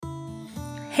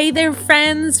Hey there,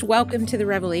 friends. Welcome to the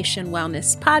Revelation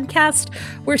Wellness Podcast.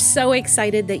 We're so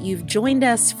excited that you've joined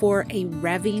us for a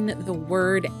Revving the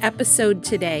Word episode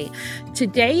today.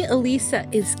 Today, Elisa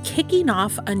is kicking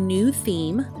off a new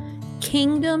theme,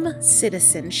 Kingdom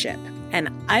Citizenship. And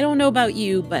I don't know about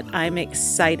you, but I'm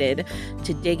excited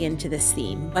to dig into this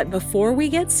theme. But before we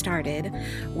get started,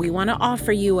 we want to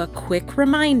offer you a quick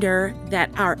reminder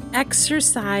that our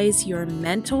Exercise Your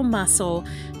Mental Muscle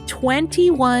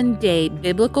 21-day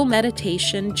biblical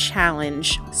meditation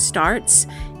challenge starts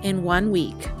in 1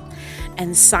 week,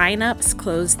 and sign-ups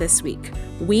close this week.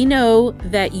 We know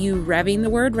that you Revving the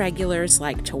Word regulars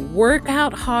like to work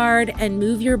out hard and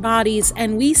move your bodies,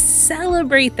 and we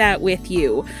celebrate that with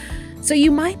you. So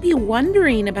you might be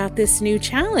wondering about this new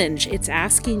challenge. It's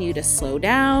asking you to slow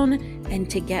down and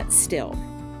to get still.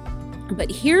 But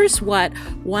here's what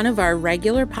one of our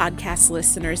regular podcast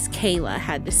listeners, Kayla,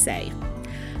 had to say.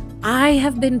 I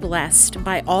have been blessed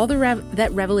by all that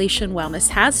Revelation Wellness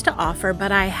has to offer,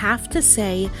 but I have to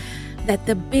say that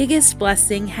the biggest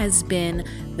blessing has been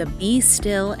the Be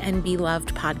Still and Be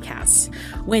Loved podcasts.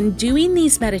 When doing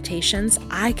these meditations,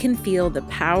 I can feel the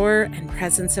power and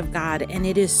presence of God, and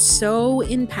it is so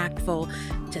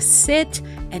impactful to sit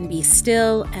and be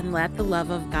still and let the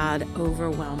love of God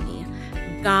overwhelm me.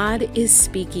 God is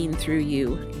speaking through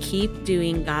you. Keep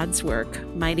doing God's work,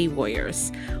 mighty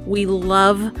warriors. We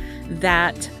love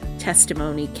that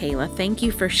testimony, Kayla. Thank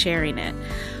you for sharing it.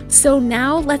 So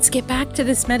now let's get back to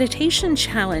this meditation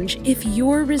challenge. If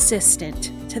you're resistant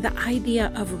to the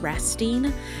idea of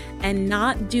resting and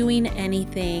not doing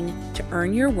anything to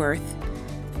earn your worth,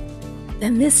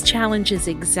 then this challenge is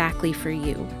exactly for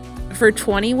you. For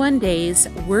 21 days,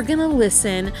 we're going to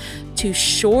listen to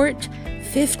short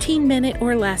 15-minute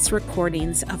or less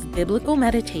recordings of biblical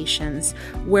meditations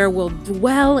where we'll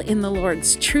dwell in the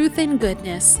Lord's truth and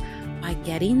goodness by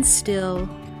getting still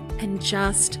and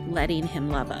just letting Him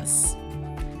love us.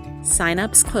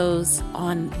 Sign-ups close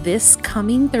on this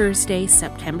coming Thursday,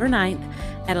 September 9th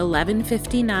at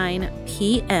 11:59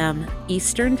 p.m.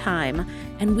 Eastern Time,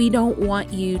 and we don't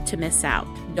want you to miss out.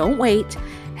 Don't wait.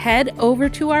 Head over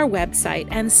to our website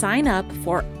and sign up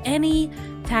for any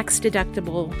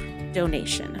tax-deductible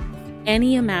donation.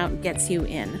 Any amount gets you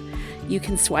in. You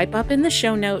can swipe up in the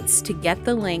show notes to get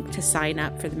the link to sign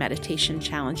up for the meditation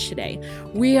challenge today.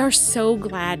 We are so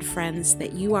glad, friends,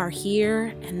 that you are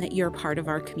here and that you're part of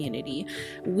our community.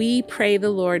 We pray the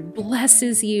Lord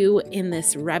blesses you in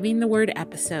this Revving the Word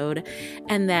episode,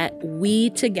 and that we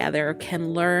together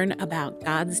can learn about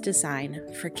God's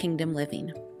design for kingdom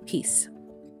living. Peace.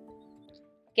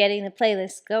 Getting the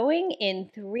playlist going in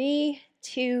 3,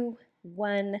 2,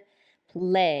 1,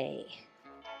 play.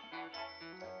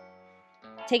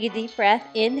 Take a deep breath,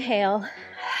 inhale,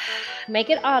 make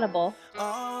it audible,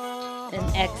 and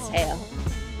exhale.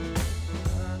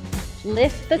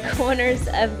 Lift the corners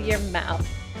of your mouth.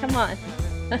 Come on.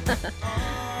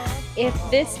 If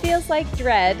this feels like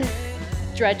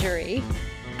drudgery,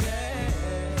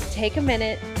 take a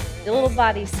minute, do a little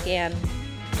body scan.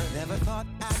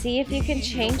 See if you can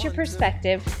change your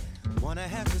perspective.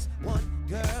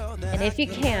 And if you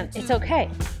can't, it's okay.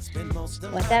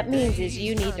 What that means is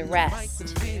you need to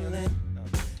rest.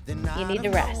 You need to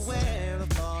rest.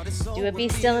 Do a Be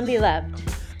Still and Be Loved.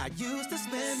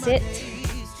 Sit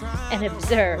and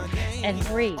observe and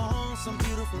breathe.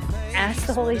 Ask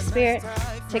the Holy Spirit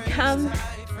to come,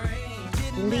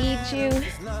 lead you,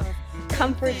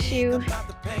 comfort you,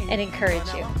 and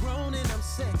encourage you.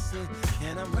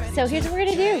 So here's what we're going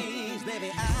to do.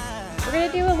 We're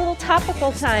going to do a little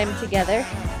topical time together.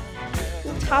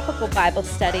 Topical Bible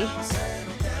study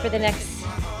for the next,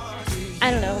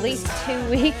 at least 2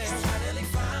 weeks.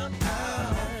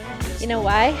 You know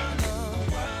why?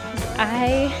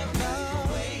 I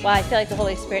feel like the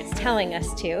Holy Spirit's telling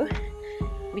us to.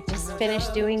 We just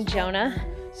finished doing Jonah,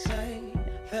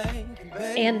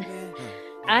 and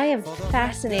I am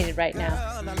fascinated right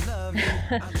now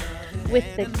with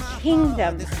the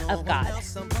kingdom of God.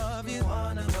 So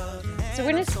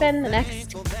we're going to spend the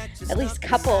next at least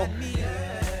couple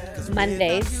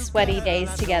Mondays, sweaty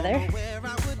days together,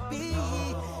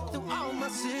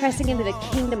 pressing into the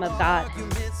kingdom of God.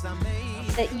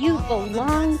 That you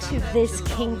belong to this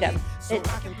kingdom. That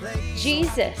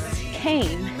Jesus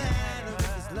came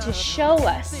to show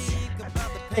us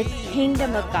the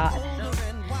kingdom of God.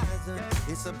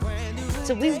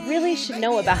 So we really should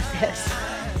know about this,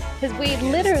 because we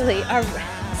literally are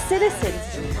citizens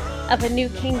of a new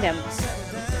kingdom.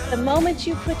 The moment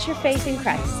you put your faith in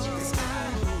Christ.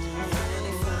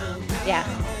 Yeah.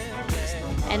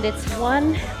 And it's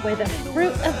one where the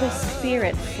fruit of the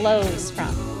Spirit flows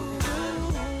from.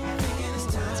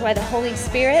 That's why the Holy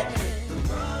Spirit,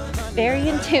 very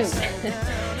in tune.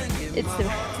 It's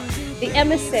the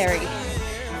emissary,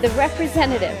 the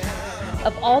representative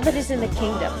of all that is in the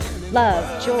kingdom.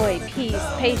 Love, joy, peace,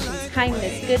 patience,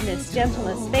 kindness, goodness,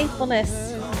 gentleness,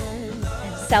 faithfulness,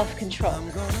 and self-control.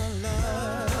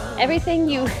 Everything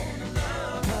you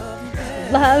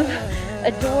love,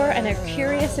 adore, and are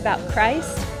curious about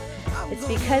Christ, it's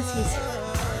because he's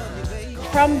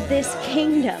from this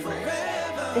kingdom,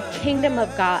 the kingdom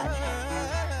of God.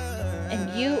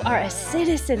 And you are a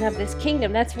citizen of this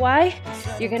kingdom. That's why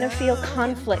you're going to feel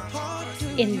conflict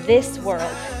in this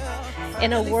world,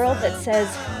 in a world that says,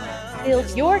 build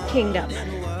your kingdom.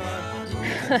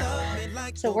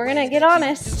 So we're going to get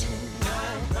honest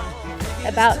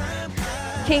about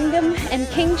kingdom and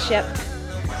kingship.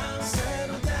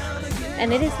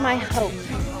 And it is my hope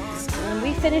when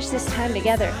we finish this time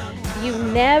together, you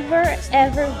never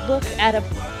ever look at a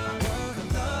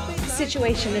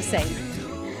situation the same.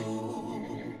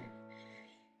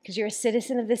 Because you're a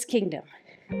citizen of this kingdom.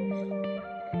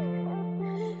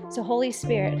 So Holy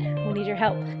Spirit, we need your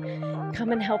help.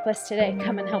 Come and help us today.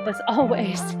 Come and help us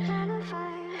always.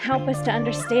 Help us to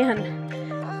understand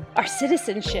our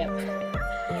citizenship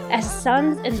as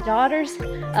sons and daughters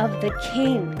of the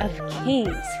King of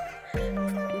Kings,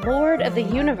 Lord of the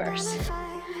universe.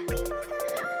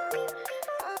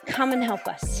 Come and help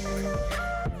us.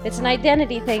 It's an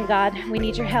identity thing, God. We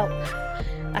need your help.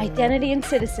 Identity and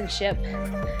citizenship.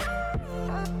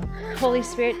 Holy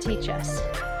Spirit, teach us.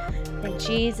 In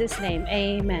Jesus' name,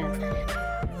 amen.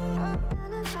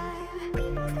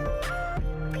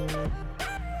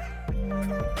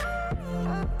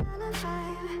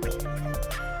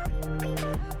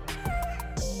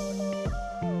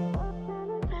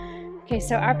 Okay,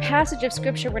 so our passage of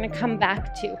scripture we're going to come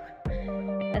back to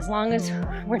as long as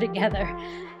we're together.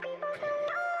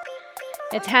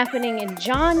 It's happening in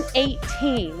John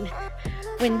 18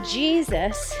 when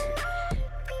Jesus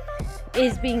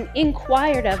is being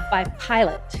inquired of by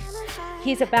Pilate.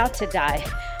 He's about to die.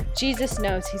 Jesus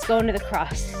knows he's going to the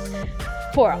cross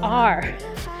for our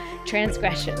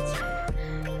transgressions.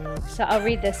 So I'll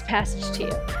read this passage to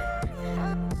you.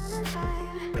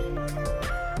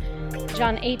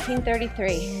 John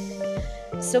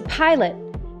 18:33. So Pilate,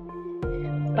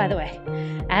 by the way,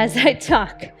 as I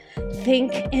talk,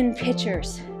 think in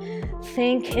pictures.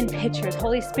 Think in pictures.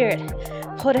 Holy Spirit,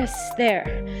 put us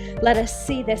there. Let us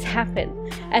see this happen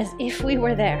as if we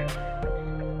were there.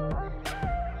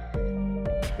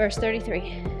 Verse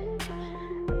 33.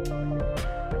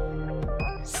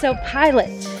 So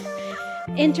Pilate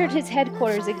entered his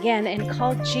headquarters again and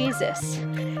called Jesus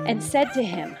and said to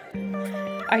him,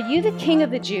 "Are you the king of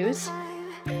the Jews?"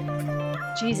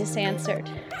 Jesus answered,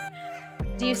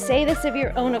 "Do you say this of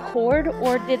your own accord,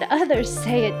 or did others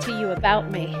say it to you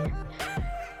about me?"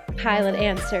 Pilate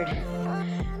answered,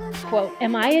 quote,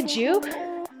 "Am I a Jew?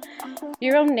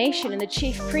 Your own nation and the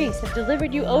chief priests have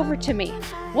delivered you over to me.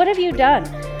 What have you done?"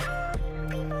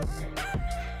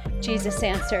 Jesus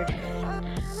answered,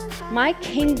 "My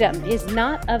kingdom is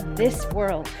not of this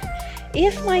world.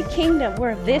 If my kingdom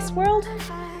were of this world,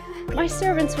 my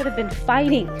servants would have been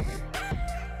fighting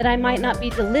that I might not be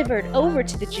delivered over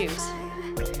to the Jews.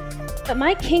 But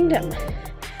my kingdom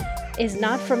is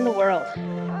not from the world."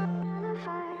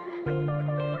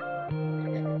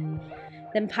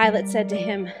 Then Pilate said to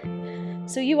him,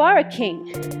 "So you are a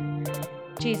king?"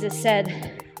 Jesus said,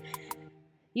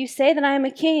 "You say that I am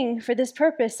a king. For this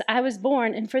purpose I was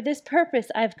born, and for this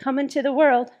purpose I have come into the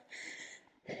world,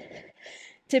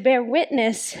 to bear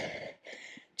witness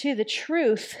to the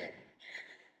truth.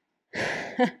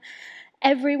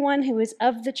 Everyone who is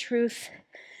of the truth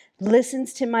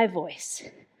listens to my voice."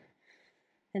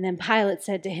 And then Pilate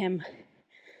said to him,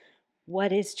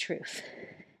 "What is truth?"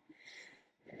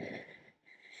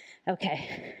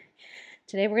 Okay,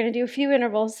 today we're going to do a few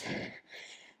intervals.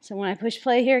 So when I push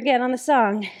play here again on the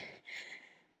song,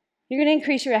 you're going to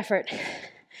increase your effort.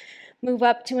 Move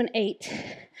up to an 8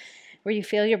 where you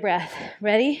feel your breath.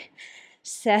 Ready,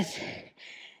 set,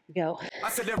 go.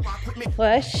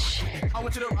 Push.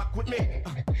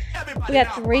 We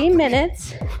got 3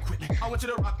 minutes.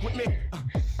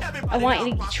 I want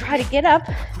you to try to get up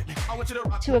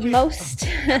to a most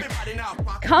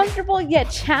comfortable yet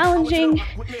challenging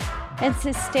and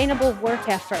sustainable work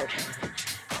effort.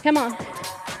 Come on.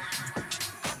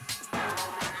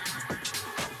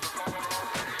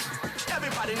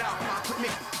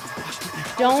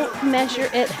 Don't measure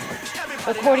it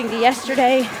according to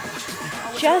yesterday.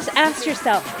 Just ask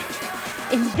yourself,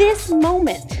 in this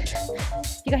moment,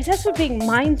 you guys, that's what being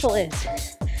mindful is.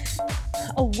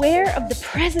 Aware of the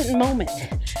present moment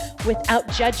without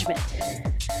judgment.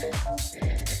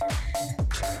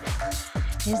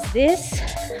 Is this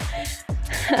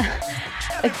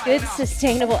a good,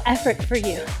 sustainable effort for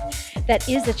you? That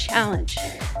is a challenge.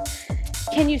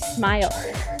 Can you smile?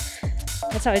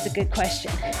 That's always a good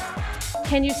question.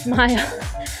 Can you smile?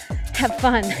 Have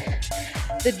fun.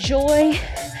 The joy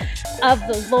of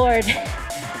the Lord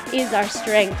is our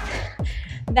strength.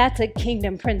 That's a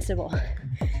kingdom principle.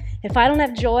 If I don't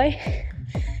have joy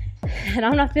and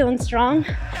I'm not feeling strong,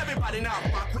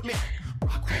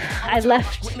 I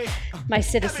left my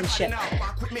citizenship.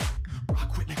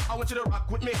 I want you to rock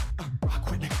with me.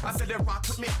 I said that rock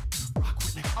with me.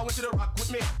 I want you to rock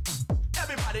with me.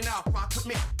 Everybody now rock with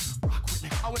me.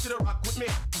 I want you to rock with me.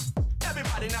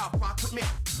 Everybody now rock with me.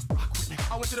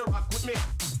 I want you to rock with me.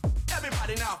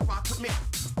 Everybody now rock with me.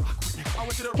 I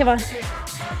want you to Come on.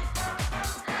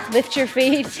 Lift your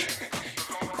feet.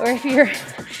 Or if you're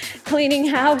cleaning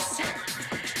house,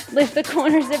 lift the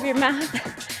corners of your mouth.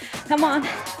 Come on.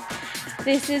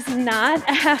 This is not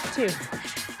a have to.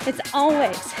 It's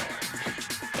always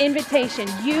invitation.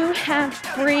 You have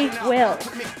free will.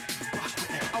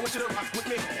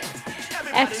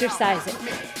 Exercise it.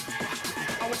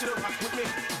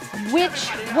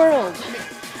 Which world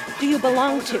do you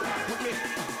belong to?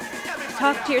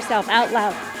 Talk to yourself out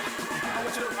loud.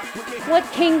 What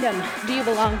kingdom do you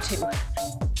belong to?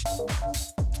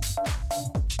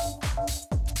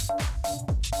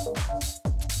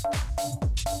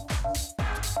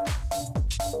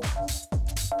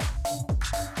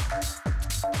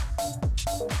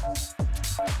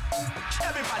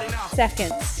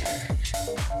 Seconds.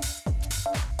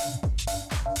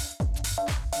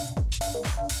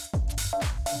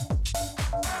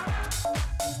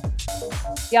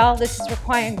 Y'all, this is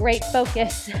requiring great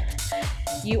focus.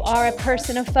 You are a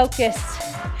person of focus.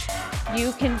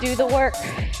 You can do the work.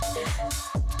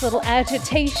 Little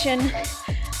agitation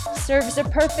serves a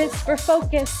purpose for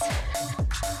focus.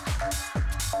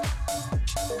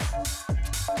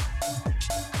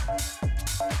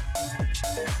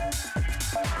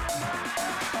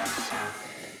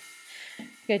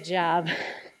 Good job.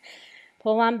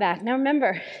 Pull on back. Now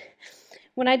remember,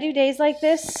 when I do days like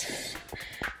this,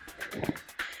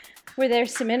 where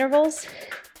there's some intervals,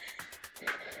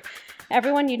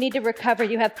 everyone, you need to recover.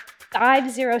 You have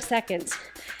 50 seconds.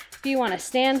 If you want to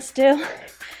stand still,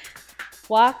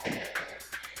 walk,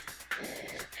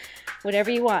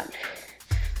 whatever you want.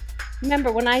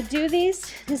 Remember, when I do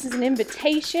these, this is an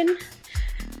invitation.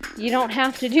 You don't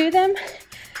have to do them.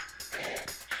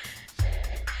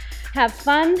 Have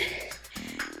fun.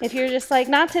 If you're just like,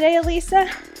 not today, Elisa,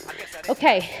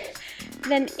 okay.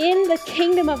 Then in the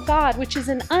kingdom of God, which is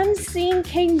an unseen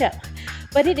kingdom,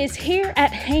 but it is here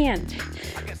at hand.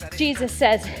 Jesus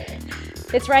says,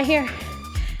 it's right here.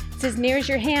 It's as near as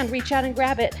your hand. Reach out and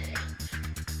grab it.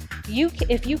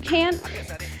 If you can't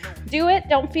do it,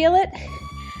 don't feel it,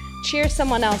 cheer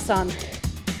someone else on.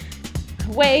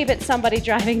 Wave at somebody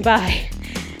driving by.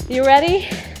 You ready?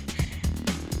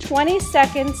 20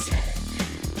 seconds,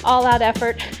 all out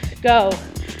effort, go.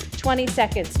 20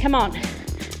 seconds, come on.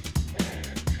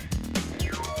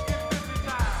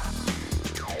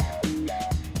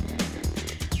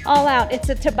 All out, it's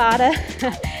a Tabata.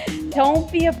 Don't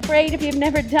be afraid if you've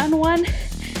never done one.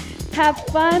 Have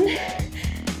fun.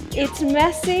 It's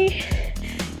messy,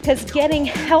 because getting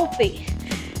healthy,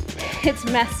 it's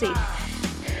messy.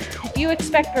 If you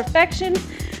expect perfection,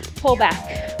 pull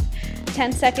back.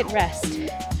 10-second rest.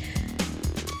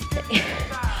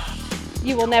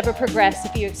 You will never progress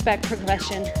if you expect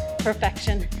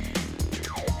perfection.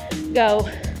 Go.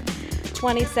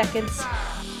 20 seconds.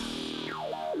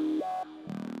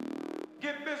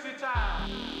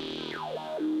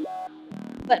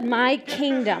 But my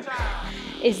kingdom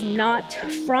is not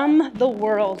from the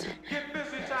world.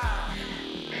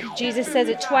 Jesus says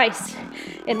it twice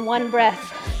in one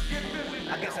breath.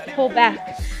 Pull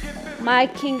back. My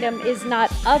kingdom is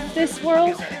not of this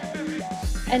world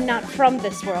and not from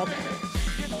this world.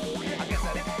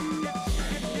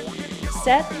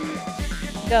 Set,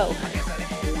 go.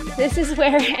 This is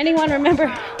where, anyone remember,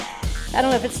 I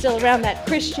don't know if it's still around, that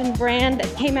Christian brand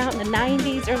that came out in the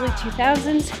 90s, early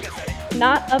 2000s?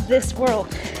 Not of this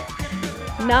world.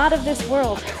 Not of this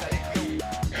world.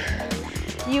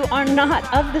 You are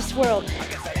not of this world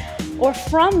or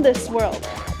from this world.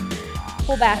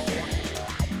 Pull back.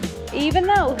 Even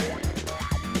though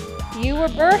you were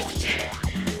birthed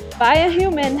by a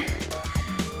human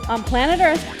on planet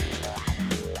Earth,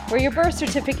 where your birth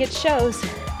certificate shows,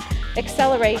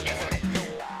 accelerate.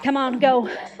 Come on, go.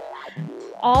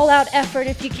 All out effort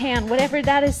if you can, whatever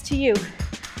that is to you.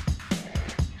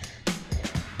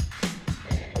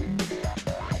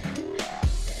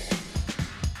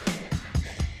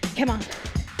 Come on.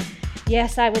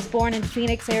 Yes, I was born in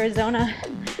Phoenix, Arizona.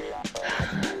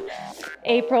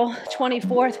 April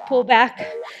 24th, pull back,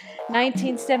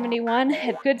 1971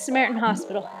 at Good Samaritan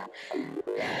Hospital.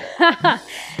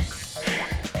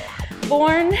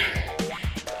 Born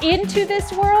into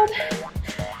this world,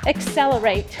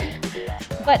 accelerate,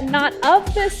 but not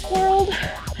of this world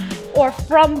or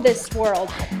from this world.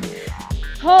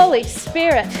 Holy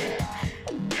Spirit,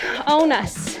 own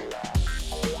us.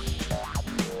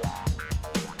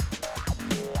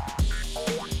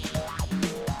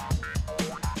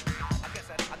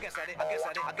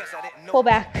 Pull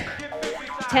back.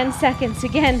 10 seconds.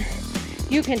 Again,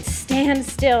 you can stand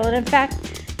still, and in fact,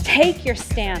 take your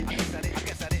stand.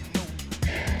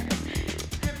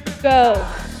 Go.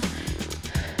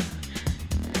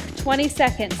 20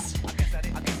 seconds.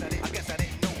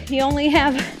 You only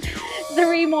have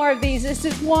 3 more of these. This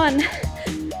is 1.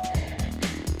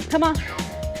 Come on.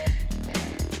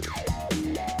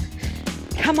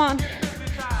 Come on.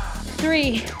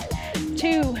 3,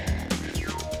 2,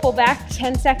 pull back,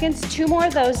 10 seconds, 2 more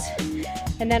of those,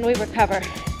 and then we recover.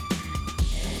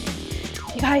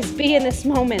 You guys, be in this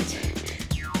moment.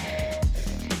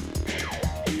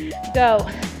 Go.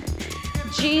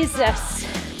 Jesus.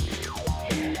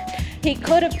 He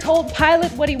could have told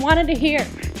Pilate what he wanted to hear,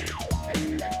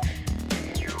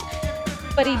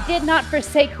 but he did not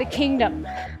forsake the kingdom.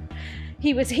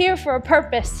 He was here for a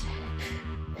purpose.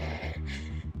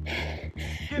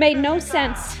 Made no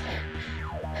sense.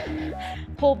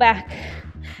 Pull back.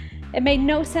 It made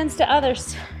no sense to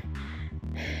others.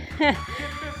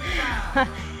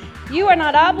 You are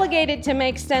not obligated to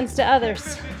make sense to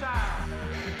others.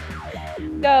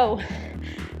 Go.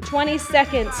 20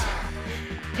 seconds.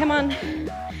 Come on.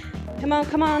 Come on,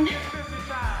 come on.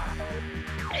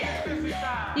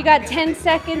 You got 10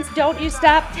 seconds. Don't you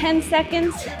stop. 10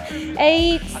 seconds.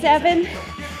 8, 7,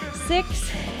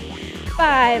 6,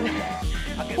 5,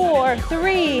 4,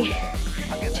 3,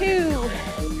 2,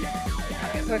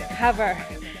 recover.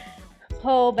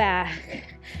 Pull back.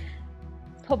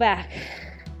 Pull back.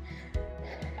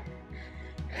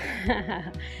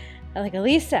 Like,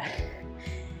 Elisa,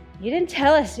 you didn't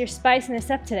tell us you're spicing this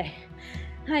up today.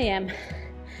 I am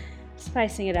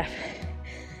spicing it up.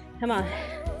 Come on.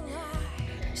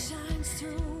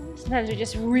 Sometimes we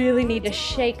just really need to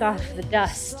shake off the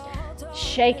dust.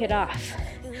 Shake it off.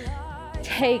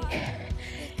 Take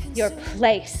your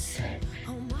place.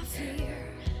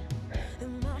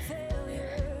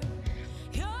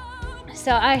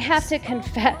 So I have to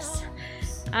confess,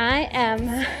 I am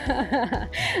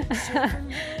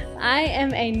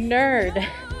a nerd,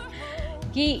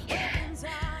 geek,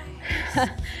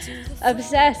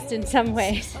 obsessed in some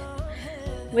ways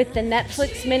with the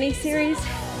Netflix miniseries,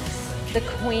 The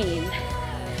Queen.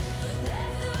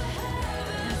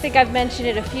 I think I've mentioned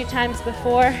it a few times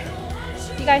before.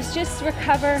 You guys just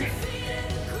recover.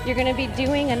 You're going to be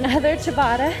doing another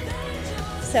Tabata,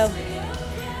 so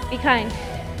be kind.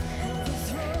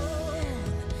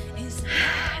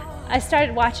 I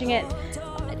started watching it,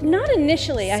 not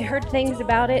initially. I heard things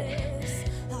about it,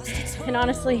 and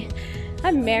honestly,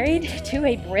 I'm married to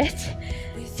a Brit,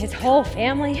 his whole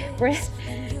family Brit,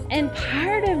 and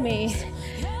part of me,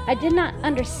 I did not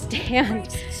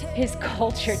understand his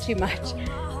culture too much.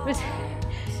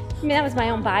 That was my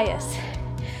own bias.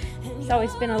 It's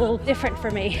always been a little different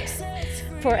for me.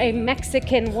 For a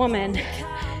Mexican woman,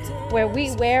 where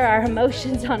we wear our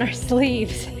emotions on our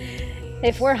sleeves.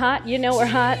 If we're hot, you know we're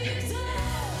hot.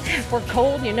 If we're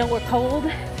cold, you know we're cold.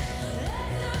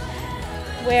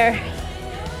 Where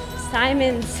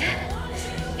Simon's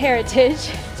heritage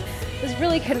was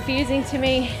really confusing to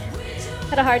me.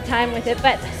 Had a hard time with it,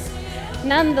 but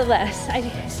nonetheless, I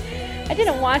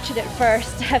didn't watch it at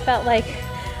first. I felt like,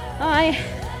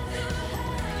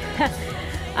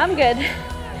 I'm good.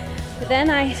 But then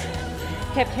I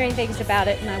kept hearing things about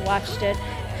it, and I watched it.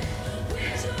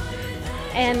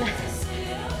 And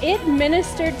it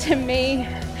ministered to me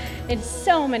in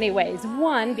so many ways.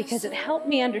 One, because it helped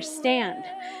me understand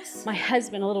my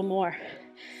husband a little more.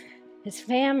 His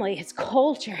family, his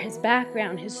culture, his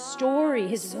background, his story,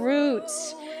 his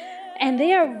roots. And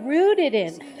they are rooted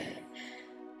in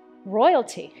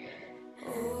royalty.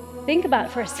 Think about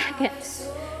it for a second.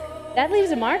 That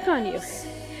leaves a mark on you.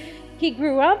 He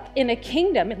grew up in a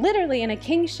kingdom, literally in a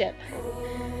kingship.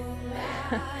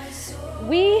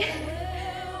 We,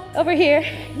 over here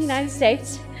in the United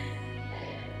States,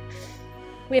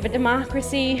 we have a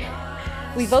democracy.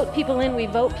 We vote people in, we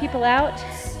vote people out.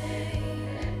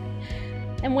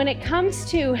 And when it comes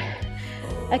to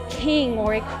a king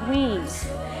or a queen,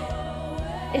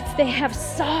 they have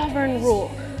sovereign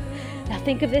rule. Now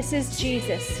think of this as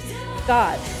Jesus,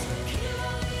 God.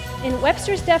 In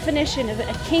Webster's definition of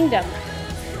a kingdom,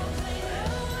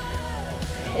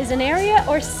 is an area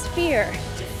or sphere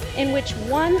in which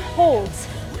one holds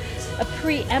a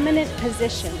preeminent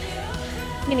position,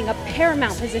 meaning a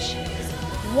paramount position.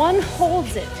 One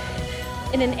holds it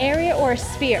in an area or a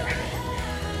sphere.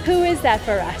 Who is that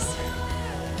for us?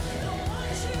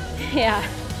 Yeah,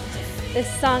 this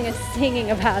song is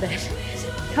singing about it.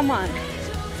 Come on.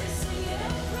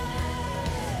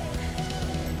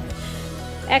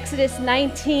 Exodus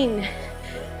 19,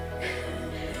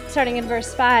 starting in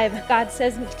verse 5, God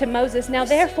says to Moses, "Now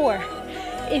therefore,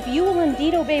 if you will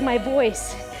indeed obey my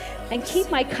voice and keep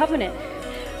my covenant,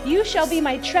 you shall be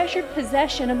my treasured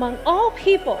possession among all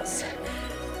peoples.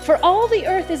 For all the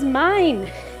earth is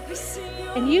mine,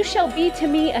 and you shall be to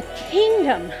me a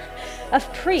kingdom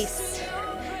of priests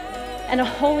and a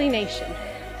holy nation."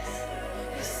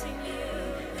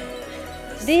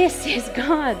 This is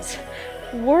God's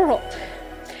world.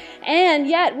 And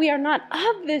yet we are not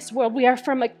of this world. We are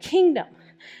from a kingdom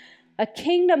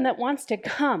that wants to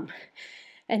come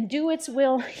and do its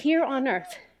will here on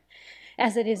earth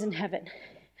as it is in heaven.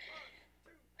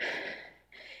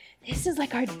 This is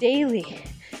like our daily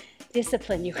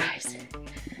discipline, you guys.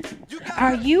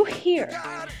 Are you here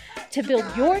to build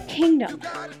your kingdom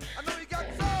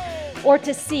or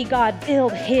to see God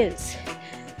build his?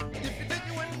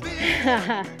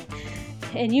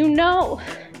 And you know,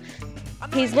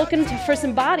 he's looking for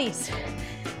some bodies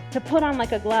to put on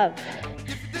like a glove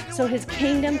so his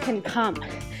kingdom can come.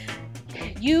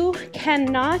 You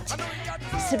cannot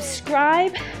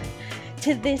subscribe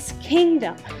to this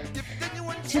kingdom,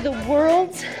 to the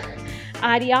world's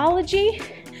ideology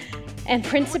and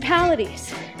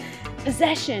principalities,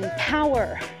 possession,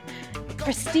 power,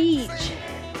 prestige.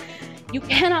 You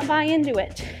cannot buy into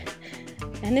it.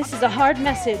 And this is a hard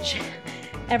message.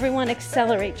 Everyone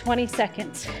accelerate 20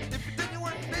 seconds.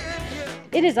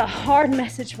 It is a hard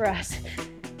message for us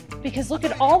because look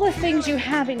at all the things you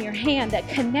have in your hand that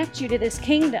connect you to this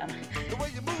kingdom.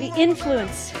 The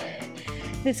influence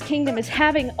this kingdom is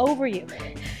having over you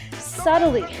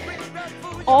subtly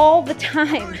all the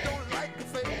time.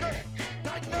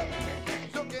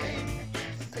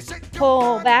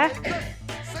 Pull back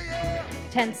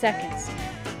 10 seconds.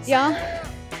 Y'all,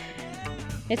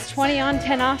 it's 20 on,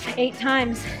 10 off, 8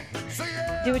 times.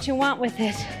 Do what you want with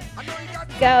it.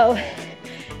 Go.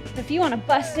 If you want to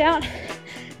bust out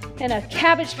in a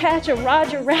Cabbage Patch or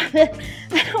Roger Rabbit,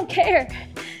 I don't care.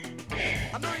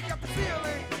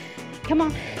 Come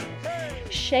on.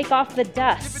 Shake off the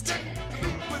dust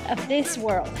of this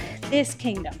world, this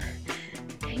kingdom.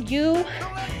 You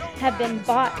have been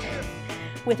bought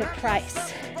with a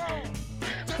price.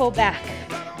 Pull back.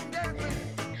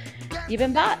 You've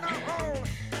been bought.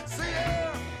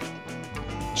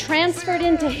 Transferred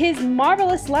into his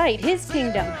marvelous light, his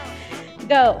kingdom.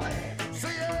 Go.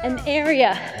 An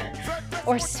area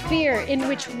or sphere in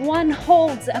which one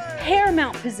holds a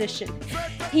paramount position.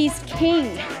 He's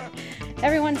king.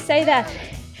 Everyone say that.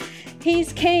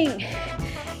 He's king.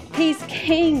 He's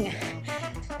king.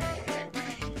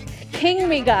 King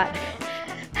me, God.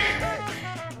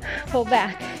 Pull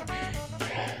back.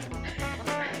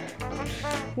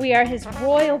 We are his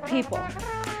royal people.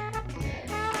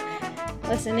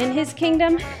 Listen, in his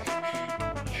kingdom,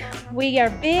 we are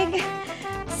big,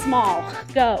 small.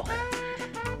 Go.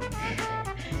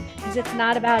 Because it's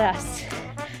not about us.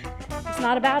 It's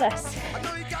not about us.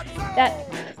 That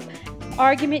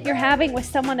argument you're having with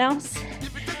someone else,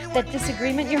 that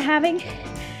disagreement you're having,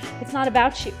 it's not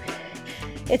about you.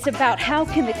 It's about how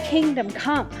can the kingdom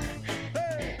come.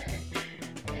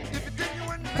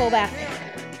 Pull back.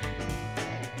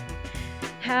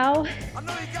 How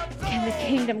can the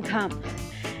kingdom come?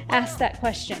 Ask that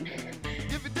question.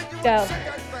 Go.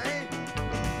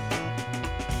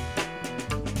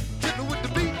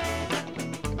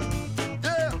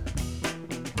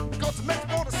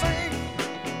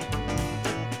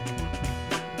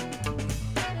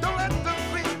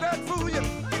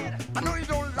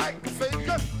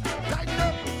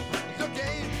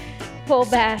 Pull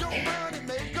back.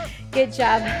 Good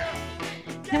job.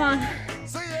 Come on.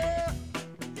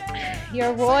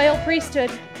 Your royal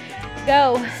priesthood.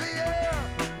 Go.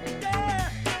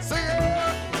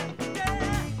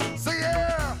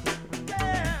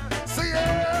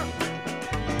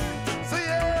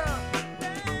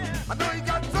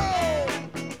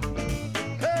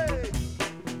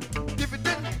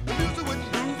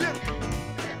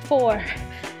 Four,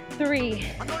 3,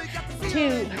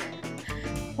 2,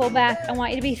 pull back. I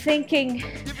want you to be thinking,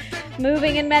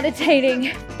 moving and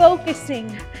meditating,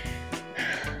 focusing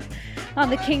on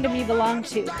the kingdom you belong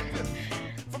to.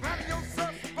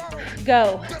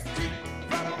 Go.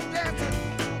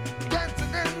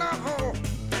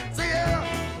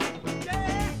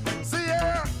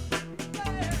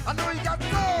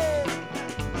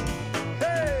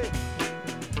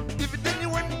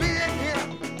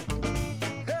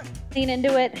 Lean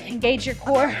into it, engage your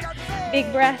core,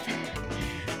 big breath,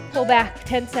 pull back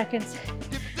 10 seconds.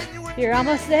 You're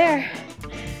almost there.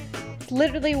 It's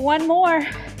literally one more.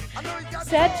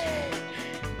 Set,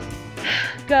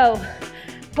 go,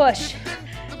 push,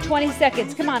 20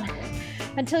 seconds, come on,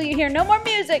 until you hear no more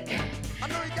music,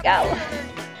 go.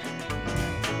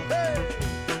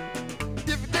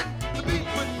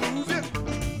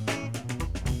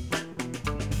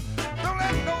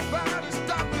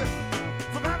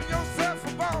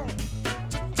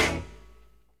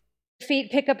 Feet,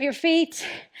 pick up your feet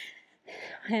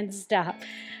and stop.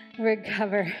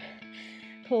 Recover.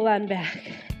 Pull on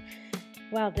back.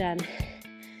 Well done.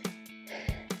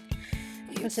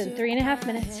 Listen, 3.5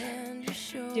 minutes.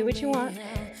 Do what you want.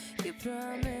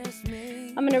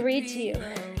 I'm going to read to you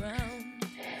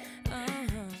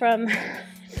from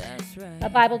a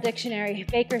Bible dictionary,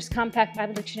 Baker's Compact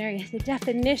Bible Dictionary, the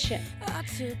definition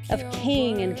of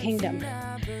king and kingdom.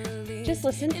 Just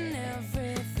listen.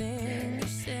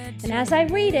 And as I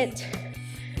read it,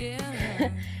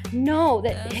 know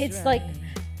that it's like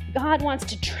God wants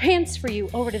to transfer you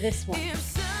over to this one.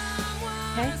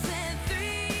 Okay?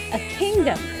 A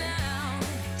kingdom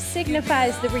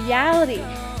signifies the reality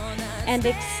and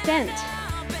extent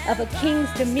of a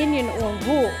king's dominion or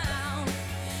rule.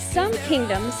 Some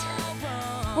kingdoms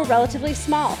were relatively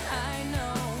small.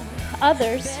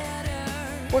 Others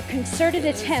were concerted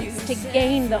attempts to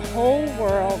gain the whole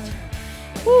world.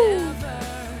 Woo!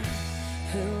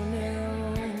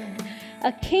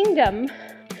 A kingdom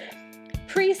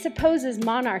presupposes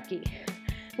monarchy,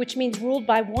 which means ruled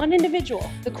by one individual,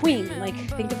 the queen. Like,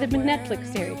 think of the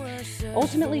Netflix series.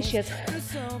 Ultimately, she has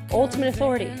ultimate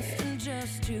authority.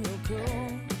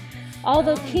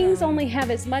 Although kings only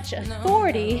have as much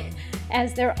authority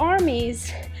as their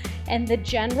armies and the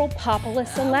general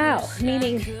populace allow,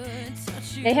 meaning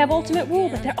they have ultimate rule,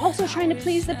 but they're also trying to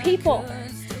please the people.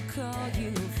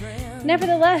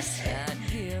 Nevertheless,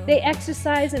 they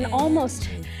exercise an almost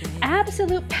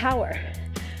absolute power,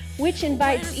 which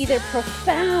invites either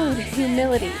profound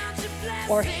humility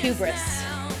or hubris.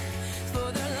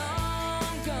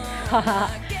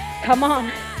 Come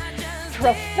on.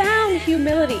 Profound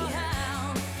humility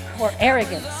or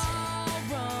arrogance.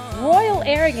 Royal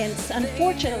arrogance,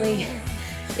 unfortunately,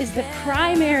 is the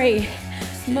primary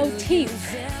motif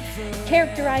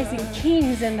characterizing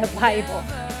kings in the Bible.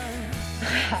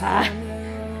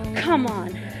 Come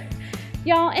on.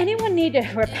 Y'all, anyone need to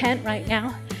repent right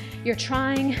now? You're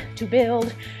trying to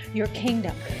build your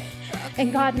kingdom,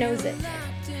 and God knows it.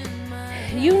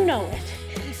 You know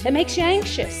it. It makes you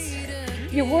anxious.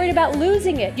 You're worried about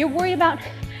losing it. You're worried about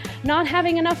not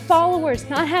having enough followers,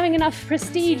 not having enough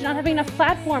prestige, not having enough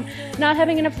platform, not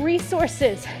having enough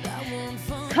resources.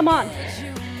 Come on.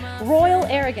 Royal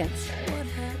arrogance.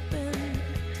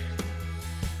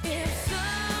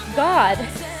 God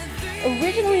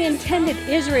originally intended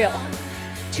Israel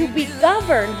to be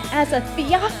governed as a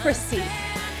theocracy,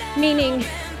 meaning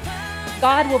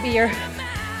God will be your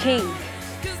king,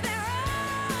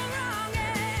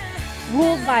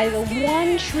 ruled by the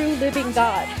one true living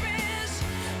God.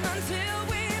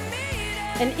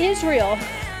 And Israel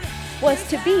was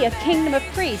to be a kingdom of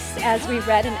priests, as we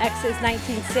read in Exodus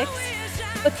 19:6.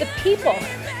 But the people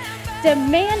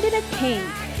demanded a king.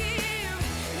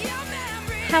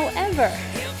 However,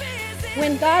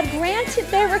 when God granted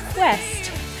their request,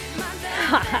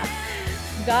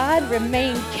 God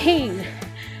remained king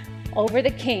over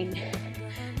the king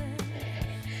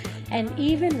and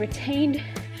even retained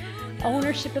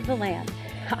ownership of the land.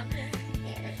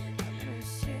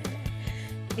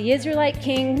 The Israelite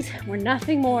kings were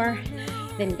nothing more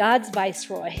than God's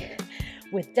viceroy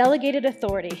with delegated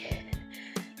authority.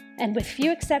 And with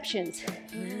few exceptions,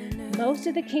 most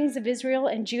of the kings of Israel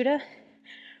and Judah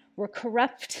were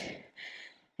corrupt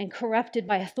and corrupted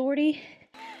by authority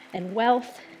and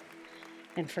wealth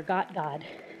and forgot God.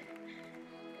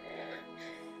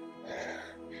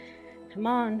 Come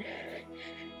on.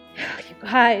 You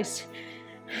guys,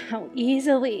 how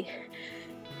easily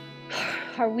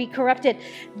are we corrupted?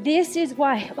 This is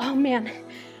why, oh man,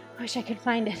 I wish I could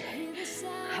find it.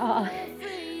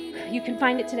 You can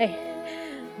find it today.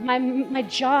 My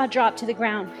jaw dropped to the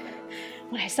ground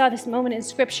when I saw this moment in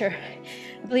Scripture.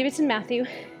 I believe it's in Matthew.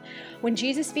 When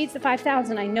Jesus feeds the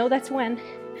 5,000, I know that's when.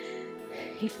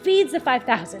 He feeds the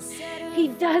 5,000. He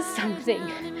does something.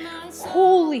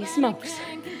 Holy smokes.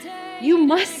 You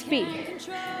must be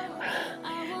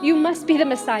the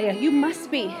Messiah. You must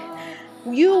be.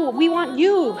 We want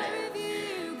you.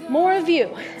 More of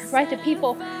you. Right? The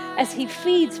people, as he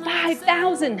feeds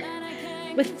 5,000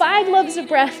 with 5 loaves of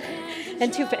bread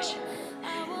and 2 fish.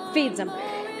 Feeds them.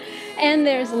 And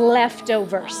there's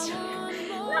leftovers.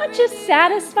 not just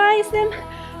satisfies them,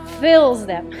 fills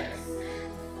them.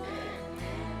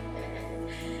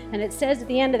 And it says at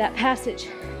the end of that passage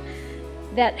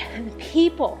that the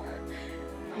people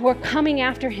were coming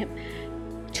after him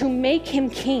to make him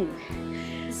king.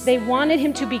 They wanted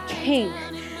him to be king.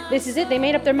 This is it. They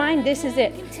made up their mind. This is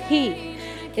it. He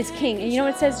is king. And you know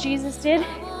what it says Jesus did?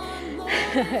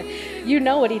 You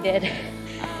know what he did.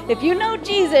 If you know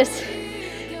Jesus,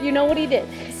 you know what he did.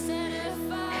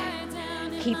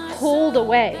 He pulled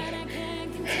away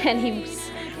and he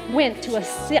went to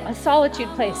a solitude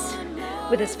place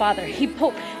with his Father.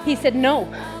 He said no.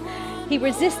 He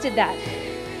resisted that.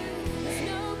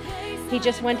 He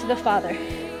just went to the Father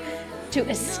to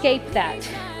escape that.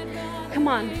 Come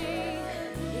on.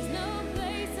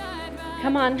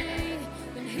 Come on.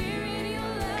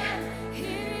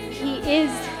 He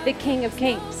is the King of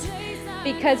Kings,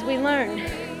 because we learn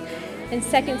in 2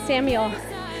 Samuel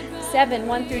 7,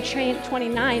 1 through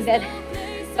 29 that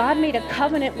God made a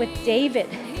covenant with David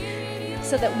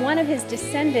so that one of his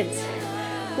descendants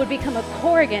would become a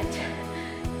corrigant,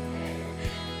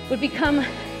 would become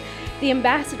the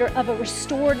ambassador of a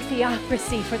restored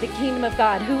theocracy for the kingdom of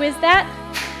God. Who is that?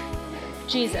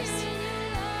 Jesus.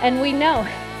 And we know,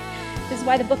 this is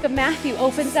why the book of Matthew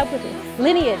opens up with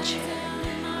lineage.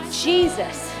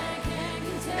 Jesus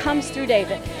comes through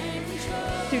David,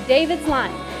 through David's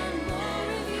line.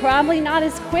 Probably not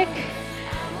as quick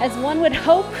as one would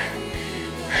hope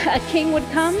a king would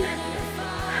come,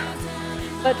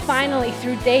 but finally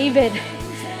through David,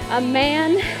 a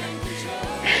man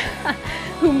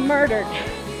who murdered,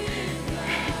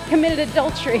 committed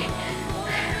adultery.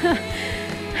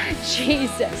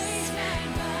 Jesus,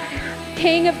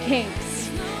 King of Kings.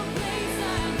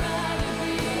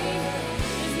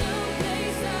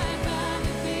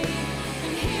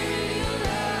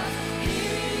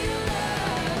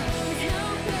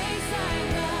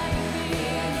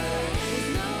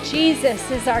 Jesus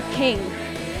is our King.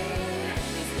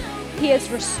 He has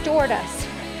restored us,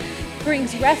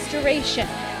 brings restoration,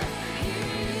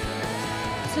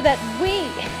 so that we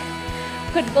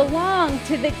could belong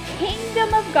to the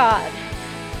kingdom of God.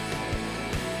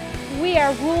 We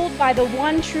are ruled by the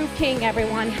one true King,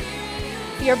 everyone.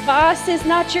 Your boss is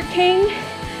not your king.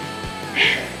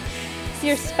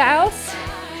 Your spouse,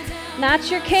 not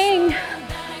your king.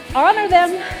 Honor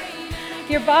them.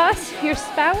 Your boss, your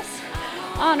spouse,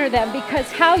 honor them, because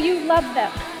how you love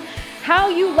them, how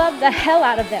you love the hell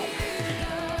out of them,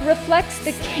 reflects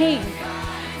the king,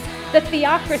 the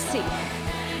theocracy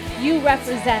you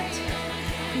represent.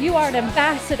 You are an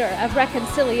ambassador of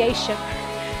reconciliation.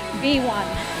 Be one.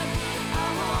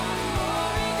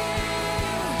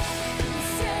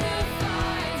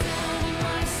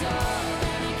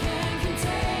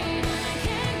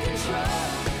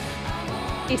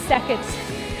 Seconds.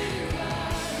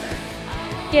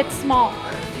 Get small.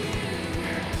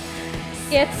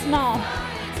 Get small.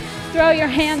 Throw your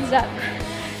hands up.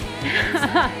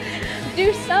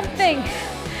 Do something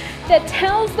that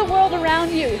tells the world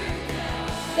around you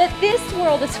that this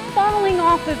world is falling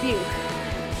off of you.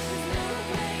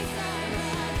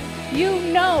 You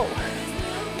know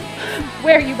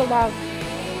where you belong.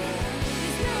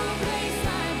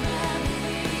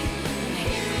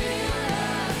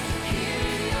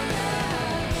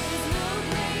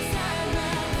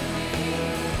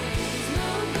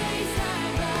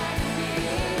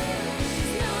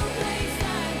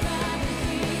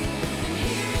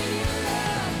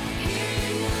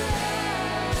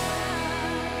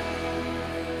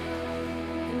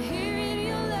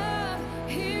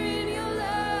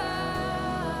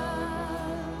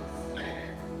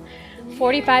 In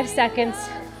 45 seconds.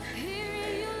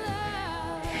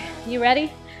 You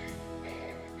ready?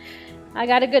 I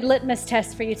got a good litmus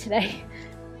test for you today.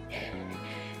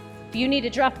 You need to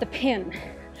drop the pin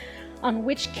on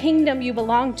which kingdom you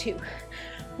belong to,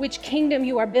 which kingdom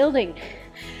you are building,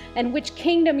 and which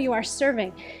kingdom you are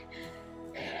serving.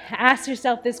 Ask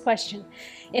yourself this question.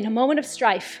 In a moment of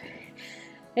strife,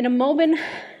 in a moment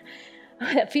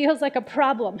that feels like a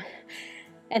problem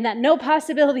and that no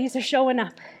possibilities are showing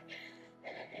up,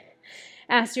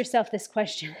 ask yourself this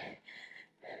question.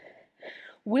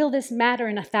 Will this matter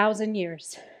in 1,000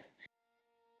 years?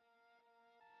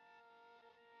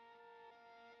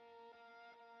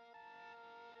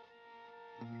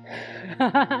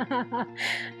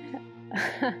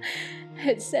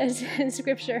 It says in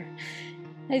Scripture,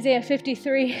 Isaiah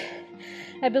 53,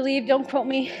 I believe, don't quote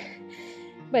me,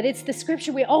 but it's the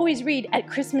scripture we always read at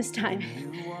Christmas time.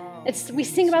 We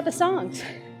sing about the songs,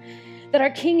 that our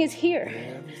King is here.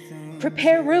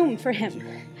 Prepare room for him.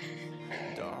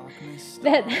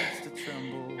 That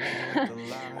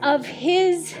of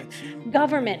his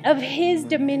government, of his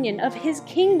dominion, of his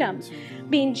kingdom,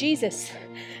 being Jesus,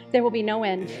 there will be no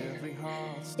end.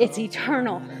 It's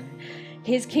eternal.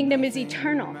 His kingdom is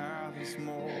eternal.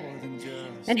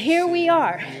 And here we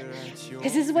are,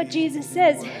 because this is what Jesus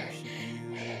says.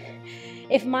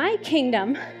 If my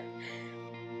kingdom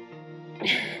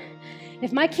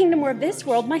were of this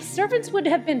world, my servants would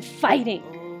have been fighting.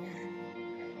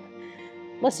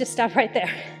 Let's just stop right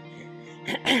there.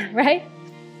 Right?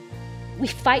 We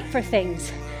fight for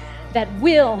things that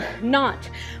will not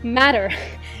matter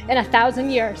in 1,000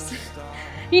 years.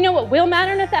 You know what will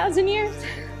matter in 1,000 years?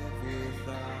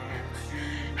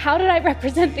 How did I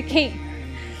represent the King?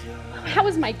 How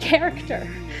was my character?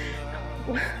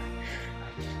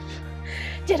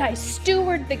 Did I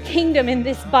steward the kingdom in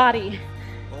this body?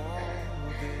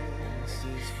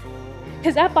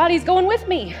 Because that body's going with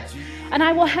me. And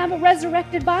I will have a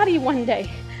resurrected body one day.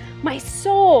 My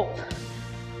soul.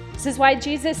 This is why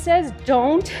Jesus says,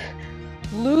 don't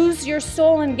lose your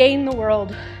soul and gain the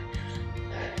world.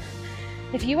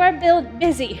 If you are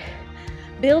busy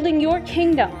building your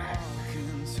kingdom,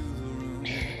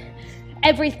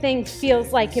 everything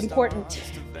feels like important.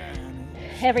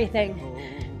 Everything.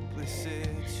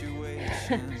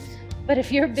 But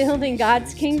if you're building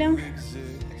God's kingdom,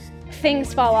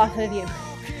 things fall off of you.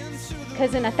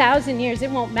 Because in 1,000 years,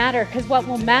 it won't matter. Because what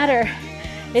will matter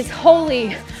is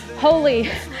holy, holy,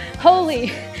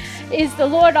 holy is the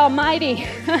Lord Almighty.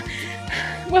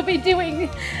 We'll be doing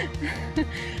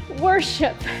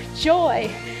worship,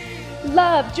 joy,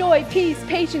 love, joy, peace,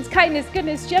 patience, kindness,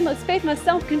 goodness, gentleness, faithfulness,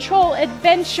 self-control,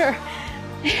 adventure,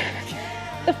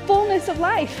 the fullness of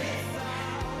life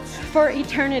for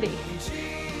eternity.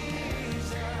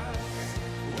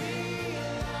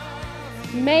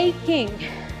 Making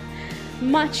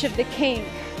much of the King.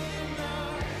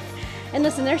 And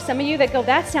listen, there's some of you that go,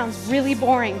 that sounds really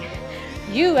boring.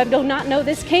 You do not know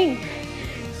this King.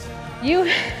 You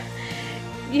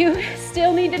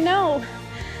still need to know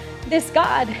this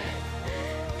God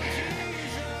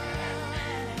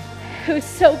who's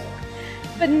so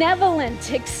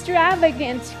benevolent,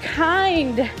 extravagant,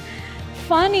 kind,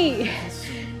 funny,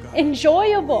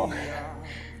 enjoyable.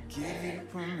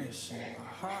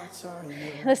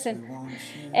 Listen,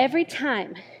 every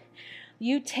time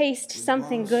you taste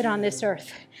something good on this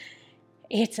earth,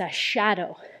 it's a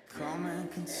shadow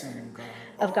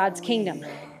of God's kingdom.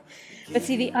 But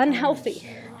see, the unhealthy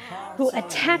who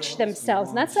attach themselves,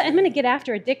 and I'm going to get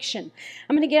after addiction.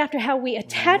 I'm going to get after how we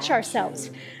attach ourselves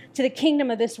to the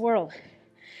kingdom of this world.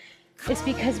 It's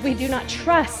because we do not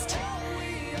trust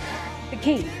the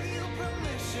King.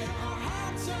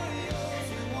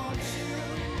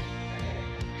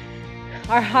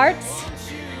 Our hearts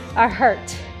are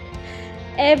hurt.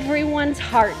 Everyone's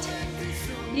heart.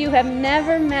 You have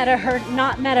never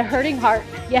not met a hurting heart.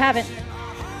 You haven't.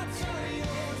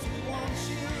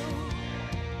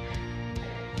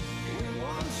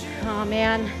 Oh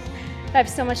man, I have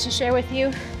so much to share with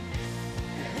you.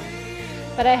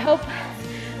 But I hope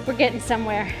we're getting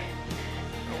somewhere.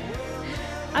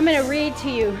 I'm going to read to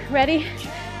you. Ready?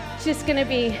 This is going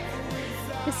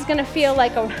to feel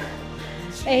like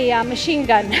a machine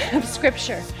gun of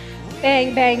scripture.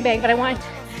 Bang, bang, bang. But I want to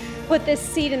put this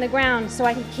seed in the ground so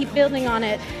I can keep building on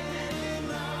it.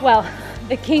 Well,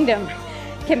 the kingdom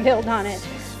can build on it.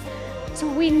 So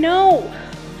we know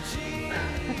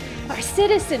our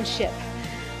citizenship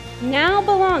now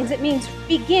belongs. It means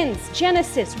begins,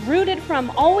 Genesis, rooted from,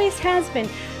 always has been.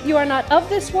 You are not of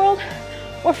this world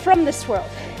or from this world.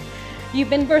 You've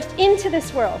been birthed into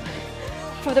this world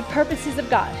for the purposes of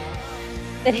God,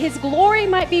 that his glory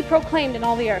might be proclaimed in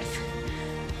all the earth.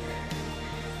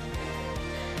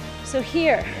 So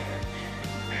here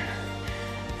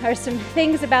are some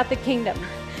things about the kingdom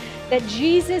that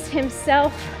Jesus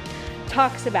himself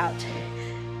talks about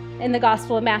in the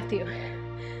Gospel of Matthew.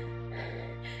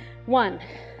 1,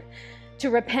 to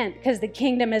repent, because the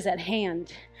kingdom is at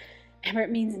hand. Remember,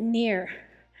 it means near.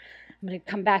 I'm going to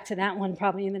come back to that one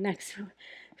probably in the next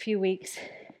few weeks.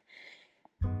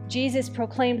 Jesus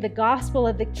proclaimed the gospel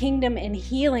of the kingdom and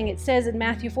healing. It says in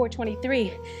Matthew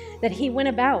 4:23 that he went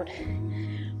about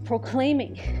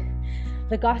proclaiming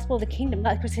the gospel of the kingdom.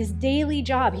 That was his daily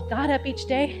job. He got up each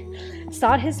day,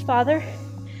 sought his Father,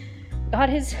 got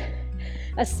his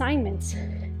assignments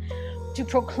to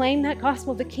proclaim that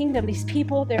gospel of the kingdom. These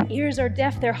people, their ears are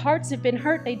deaf, their hearts have been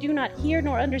hurt, they do not hear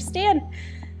nor understand,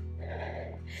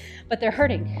 but they're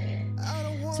hurting.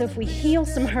 So if we heal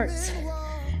some hurts,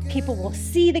 people will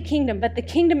see the kingdom, but the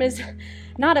kingdom is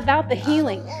not about the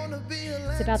healing,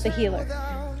 it's about the healer.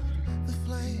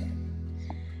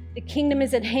 The kingdom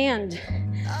is at hand.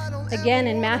 Again,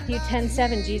 in Matthew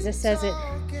 10:7, Jesus says it.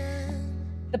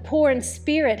 The poor in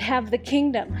spirit have the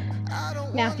kingdom.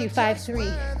 Matthew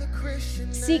 5:3.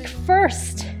 Seek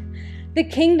first the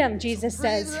kingdom, Jesus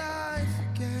says.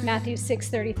 Matthew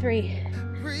 6:33.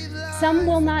 Some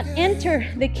will not enter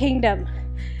the kingdom.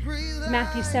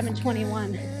 Matthew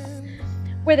 7:21.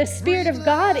 Where the Spirit of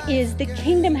God is, the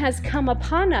kingdom has come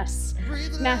upon us.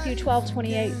 Matthew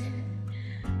 12:28.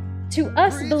 To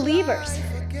us believers,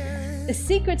 the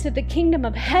secrets of the kingdom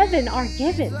of heaven are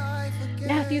given.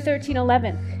 Matthew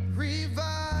 13:11.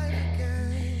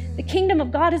 The kingdom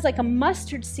of God is like a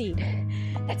mustard seed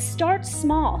that starts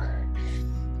small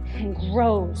and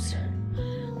grows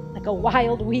like a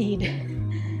wild weed,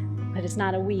 but it's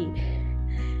not a weed.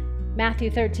 Matthew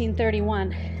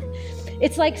 13:31.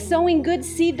 It's like sowing good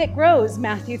seed that grows.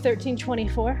 Matthew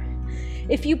 13:24.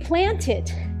 If you plant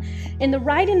it in the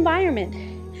right environment,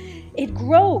 it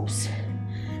grows.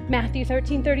 Matthew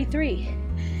 13:33.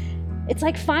 It's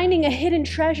like finding a hidden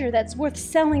treasure that's worth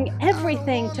selling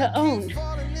everything to own.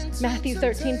 Matthew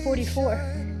 13:44.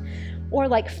 Or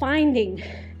like finding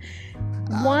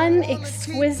one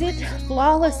exquisite,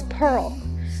 flawless pearl,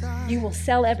 you will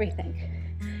sell everything.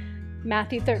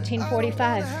 Matthew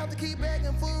 13:45.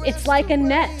 It's like a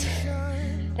net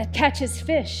that catches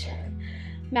fish.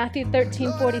 Matthew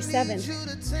 13:47.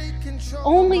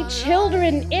 Only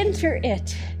children enter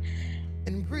it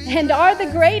and are the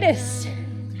greatest,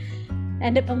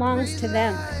 and it belongs to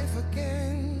them.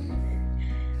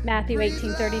 Matthew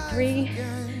 18:33,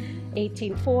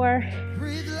 18:4,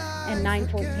 and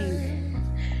 9:14.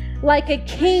 Like a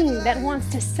king that wants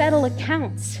to settle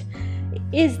accounts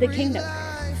is the kingdom.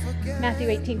 Matthew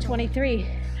 18:23.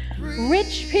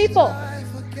 Rich people,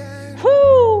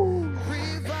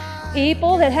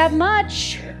 people that have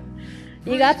much.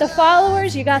 You got the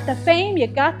followers, you got the fame, you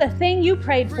got the thing you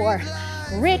prayed for.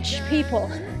 Rich people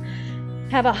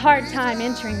have a hard time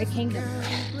entering the kingdom.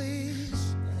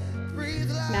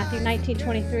 Matthew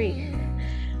 19:23.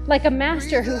 Like a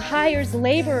master who hires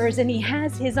laborers and he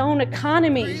has his own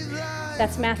economy.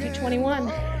 That's Matthew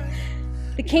 21.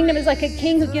 The kingdom is like a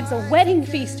king who gives a wedding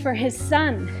feast for his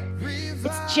son.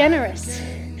 It's generous,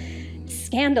 it's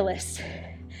scandalous.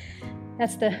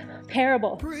 That's the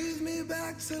parable of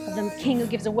the king who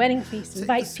gives a wedding feast,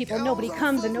 invites people, nobody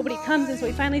comes, and so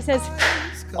he finally says,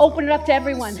 open it up to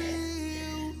everyone.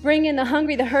 Bring in the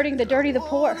hungry, the hurting, the dirty, the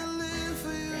poor.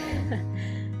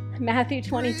 Matthew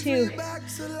 22,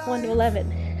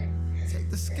 1-11.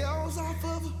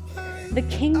 The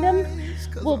kingdom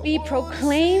will be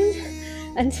proclaimed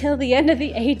until the end of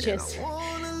the ages.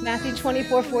 Matthew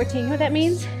 24:14. You know what that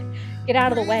means? Get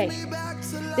out of the way.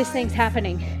 This thing's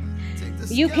happening.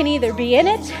 You can either be in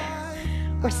it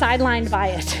or sidelined by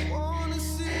it.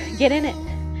 Get in it.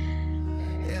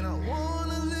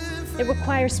 It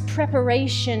requires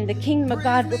preparation. The kingdom of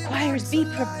God requires be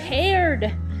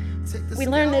prepared. We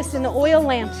learn this in the oil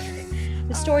lamps,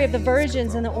 the story of the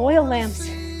virgins and the oil lamps.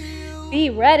 Be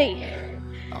ready.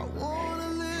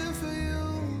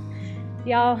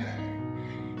 Y'all,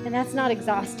 and that's not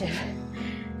exhaustive.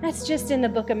 That's just in the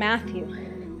book of Matthew.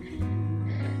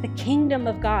 The kingdom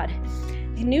of God.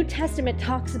 The New Testament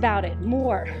talks about it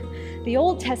more. The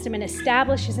Old Testament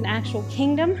establishes an actual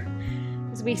kingdom.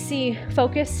 As we see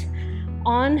focus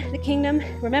on the kingdom,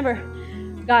 remember,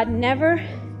 God never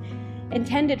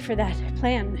intended for that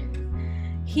plan.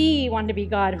 He wanted to be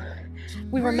God.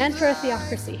 We were meant for a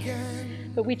theocracy,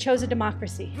 but we chose a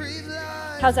democracy.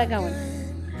 How's that going?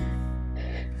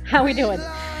 How we doing?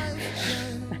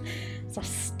 It's a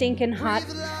stinking hot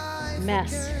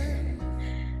mess.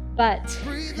 But,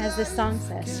 as this song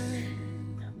says,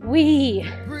 we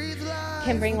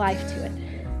can bring life to it.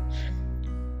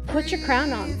 Put your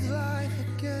crown on.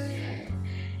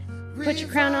 Put your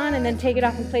crown on and then take it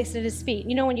off and place it at his feet.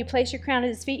 You know when you place your crown at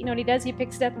his feet, you know what he does? He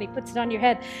picks it up and he puts it on your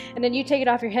head. And then you take it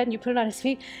off your head and you put it on his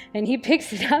feet and he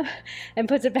picks it up and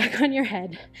puts it back on your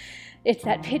head. It's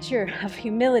that picture of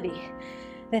humility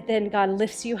that then God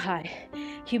lifts you high.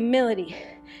 Humility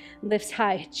lifts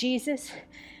high. Jesus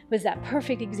was that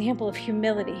perfect example of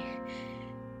humility.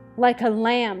 Like a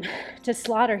lamb to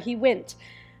slaughter, he went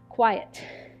quiet.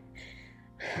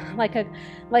 Like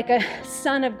a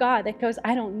son of God that goes,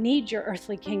 I don't need your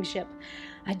earthly kingship.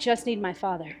 I just need my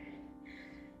Father.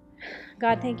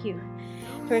 God, thank you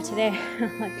for today.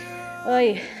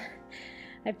 I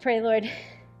pray, Lord,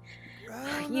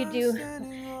 you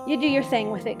do your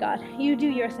thing with it, God. You do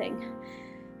your thing.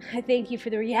 I thank you for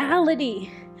the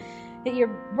reality that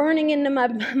you're burning into my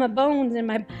bones and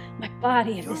my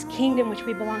body of this kingdom which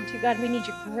we belong to. God, we need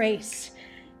your grace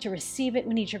to receive it.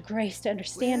 We need your grace to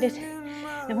understand it.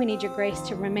 And we need your grace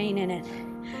to remain in it.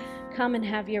 Come and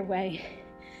have your way.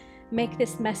 Make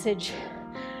this message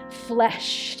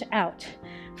fleshed out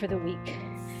for the week.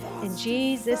 In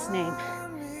Jesus' name,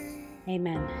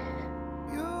 amen.